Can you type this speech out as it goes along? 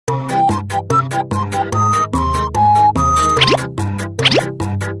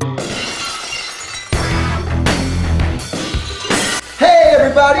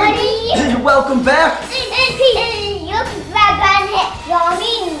welcome back.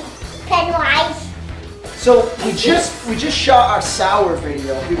 So we just shot our sour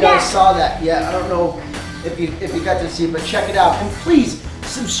video. If you guys saw that, I don't know if you got to see it, but check it out. And please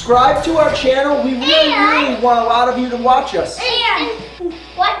subscribe to our channel. We really want a lot of you to watch us. And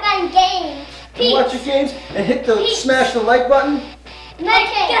watch my games. Watch your games and smash the like button. Give me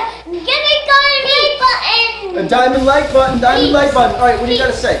like button. A diamond like button. All right, what do you got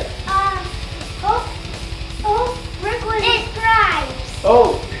to say? Brooklyn subscribes.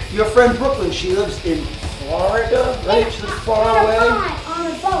 Oh, your friend Brooklyn, she lives in Florida, right? She lives far away. On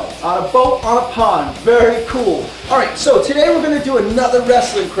a boat. On a boat, on a pond. Very cool. All right, so today we're going to do another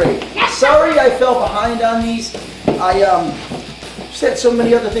wrestling crate. Sorry I fell behind on these. I just had so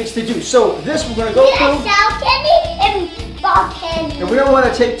many other things to do. So this we're going to go through. Sour candy and ball candy. And we don't want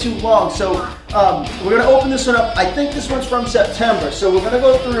to take too long, so we're going to open this one up. I think this one's from September, so we're going to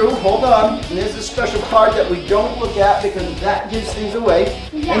go through. Hold on. And there's a special card that we don't look at because that gives things away.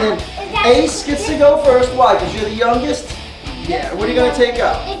 Yeah. And then Ace gets to go first. Why? Because you're the youngest? Yeah. What are you going to take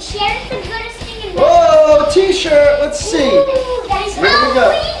out? It shares the goodest thing in Whoa, t-shirt. Let's see. Ooh, that's Where do we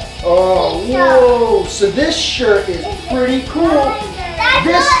go? Oh, whoa. So this shirt is pretty cool.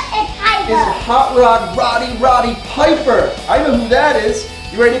 This is Hot Rod Roddy Piper. I know who that is.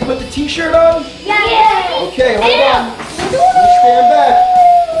 You ready to put the t-shirt on? Yeah. Okay, hold on. Let me stand back.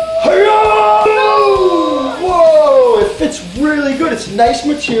 Hi-yo! Whoa, it fits really good. It's nice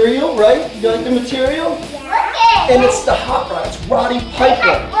material, right? You like the material? Yeah. And it's the Hot Rod. It's Roddy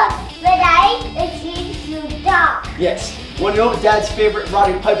Piper. Yes. Want to know what Dad's favorite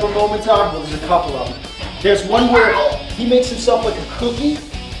Roddy Piper moments are? Well, there's a couple of them. There's one where he makes himself like a cookie.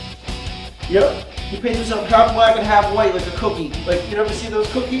 Yep. He paints himself half black and half white like a cookie. Like, you ever see those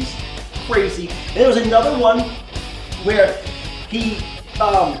cookies? Crazy. And there was another one where he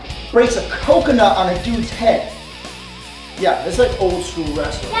breaks a coconut on a dude's head. Yeah, it's like old school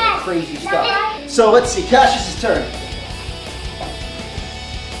wrestling. Like crazy stuff. So let's see. Cassius' turn.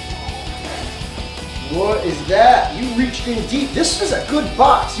 What is that? You reached in deep. This is a good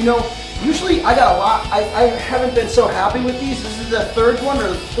box. You know, usually I got a lot. I haven't been so happy with these. This is the third one,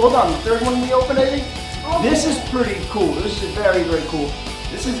 or hold on, the third one we opened, I think. This is pretty cool. This is very, very cool.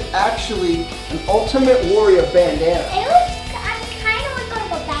 This is actually an Ultimate Warrior bandana. It looks kind of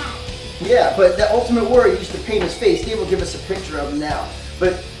like a bat. Yeah, but the Ultimate Warrior used to paint his face. Dave will give us a picture of him now.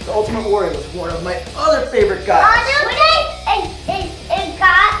 But the Ultimate Warrior was one of my other favorite guys.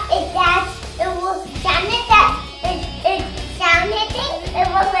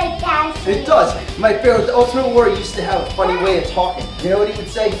 It does. My favorite, the Ultimate Warrior used to have a funny way of talking. You know what he would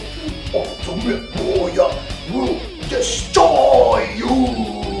say? Ultimate Warrior will destroy you.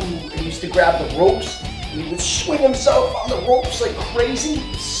 And he used to grab the ropes. And he would swing himself on the ropes like crazy.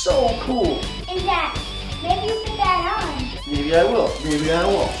 So cool. And Dad, maybe you put that on. Maybe I will. Maybe I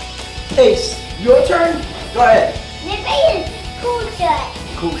won't. Ace, your turn. Go ahead. Maybe it's cool shirt.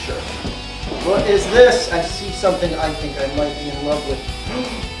 Cool shirt. What is this? I see something I think I might be in love with.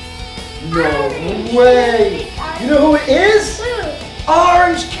 No way! You know who it is?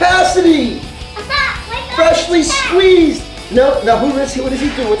 Orange Cassidy! Freshly squeezed! No, now who is he? What does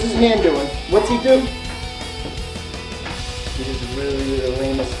he do? What's his hand doing? What's he do? This is really the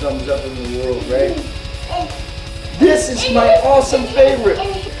lamest thumbs up in the world, right? This is my awesome favorite.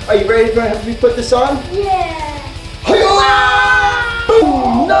 Are you ready to have me put this on? Yeah.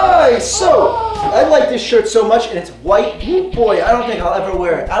 Boom! Nice! So, I like this shirt so much, and it's white. Boy, I don't think I'll ever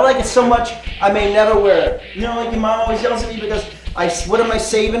wear it. I like it so much, I may never wear it. You know, like your mom always yells at me because what am I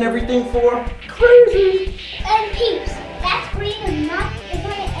saving everything for? Crazy! And peeps, that's green and not,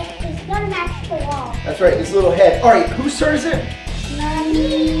 it's gonna match the wall. That's right, this little head. All right, whose turn is it?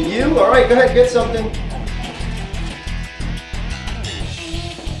 Mommy. You? All right, go ahead, get something.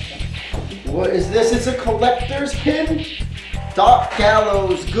 What is this? It's a collector's pin. Doc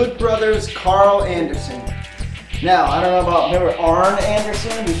Gallows, Good Brothers, Carl Anderson. Now, I don't know about, remember Arn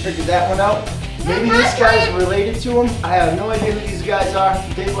Anderson? We figured that one out. Maybe this guy's related to him. I have no idea who these guys are.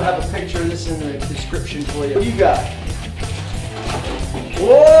 Dave will have a picture of this in the description for you. What do you got?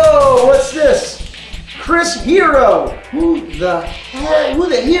 Whoa, what's this? Chris Hero. Who the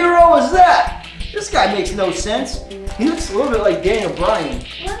hero is that? This guy makes no sense. He looks a little bit like Daniel Bryan.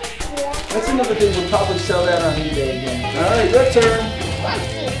 That's another thing, we'll probably sell that on eBay again. Alright, your turn.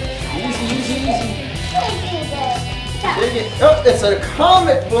 Easy, easy, easy. Take it. Oh, it's a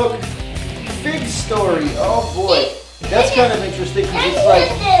comic book fig story. Oh boy. That's kind of interesting because it's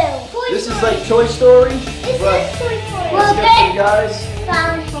like, this is like Toy Story, but it's got some guys.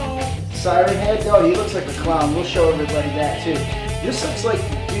 Siren Head? Oh, he looks like a clown. We'll show everybody that too. This looks like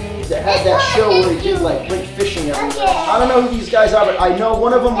the dude that had that show where he did like great fishing everywhere. I don't know who these guys are, but I know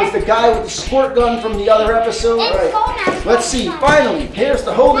one of them was the guy with the squirt gun from the other episode. All right. Let's see. Finally, here's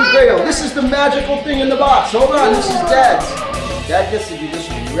the Holy Grail. This is the magical thing in the box. Hold on, this is Dad's. Dad gets to do this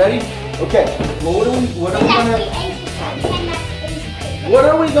one. You ready? Okay. Well, what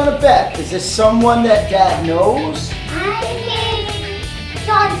are we gonna bet? Is this someone that Dad knows? I think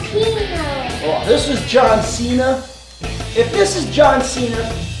John Cena. Oh, this is John Cena. If this is John Cena,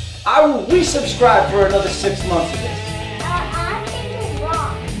 I will resubscribe for another 6 months of this. I think it's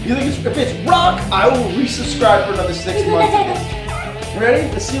Rock. You think if it's Rock, I will resubscribe for another 6 months of this. Ready?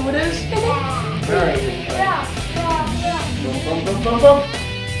 Let's see what it is. All right. Rock. Bum, bum, bum, bum.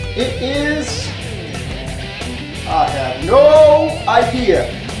 It is. I have no idea.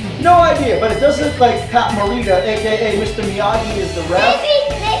 No idea, but it does look like Pat Morita, aka Mr. Miyagi, is the ref.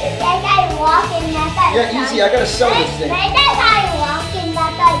 Maybe that guy walking, that guy. Yeah, easy. I gotta sell this thing. That guy walking,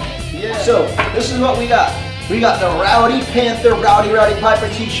 that guy. Yeah. So this is what we got. We got the Rowdy Panther, Rowdy Piper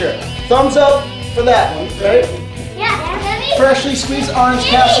T-shirt. Thumbs up for that one, right? Yeah. Freshly squeezed orange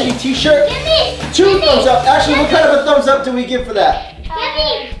Cassidy T-shirt. Give me. 2 thumbs up. Actually, what kind of a thumbs up do we give for that?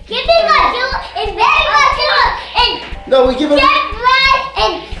 Give me Godzilla and very Godzilla and No, we give it. Jack Black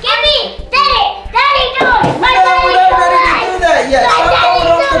and give me Daddy Toys. We're not ready to do that yet. Stop going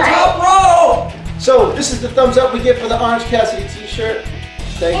off the top row. So this is the thumbs up we get for the orange Cassidy T-shirt.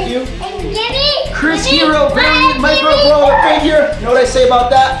 Thank you. And give me Chris Hero Variant Micro Brawler figure. You know what I say about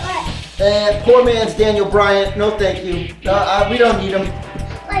that? And poor man's Daniel Bryant. No, thank you. We don't need him.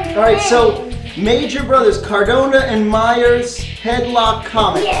 All right, so Major Brothers Cardona and Myers Headlock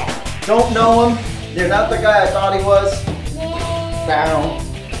Comic. Yeah. Don't know him. They're not the guy I thought he was. Down.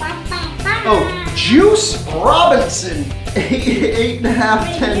 Oh, Juice Robinson.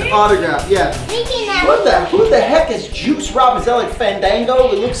 8.5, 10 autograph. Yeah. Who the heck is Juice Robinson? Is that like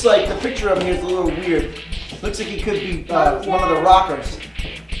Fandango? It looks like the picture of him here is a little weird. Looks like he could be one of the rockers.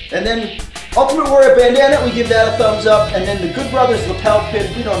 And then Ultimate Warrior Bandana, we give that a thumbs up. And then the Good Brothers lapel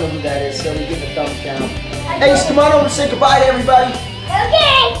pin, we don't know who that is, so we give it a thumbs down. Ace, come on over and say goodbye to everybody.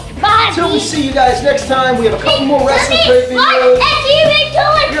 Okay, bye. Until we see you guys next time, we have a couple more wrestling crate videos.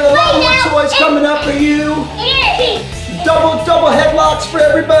 We got a lot more toys coming up for you. Double headlocks for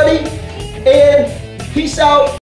everybody. And peace out.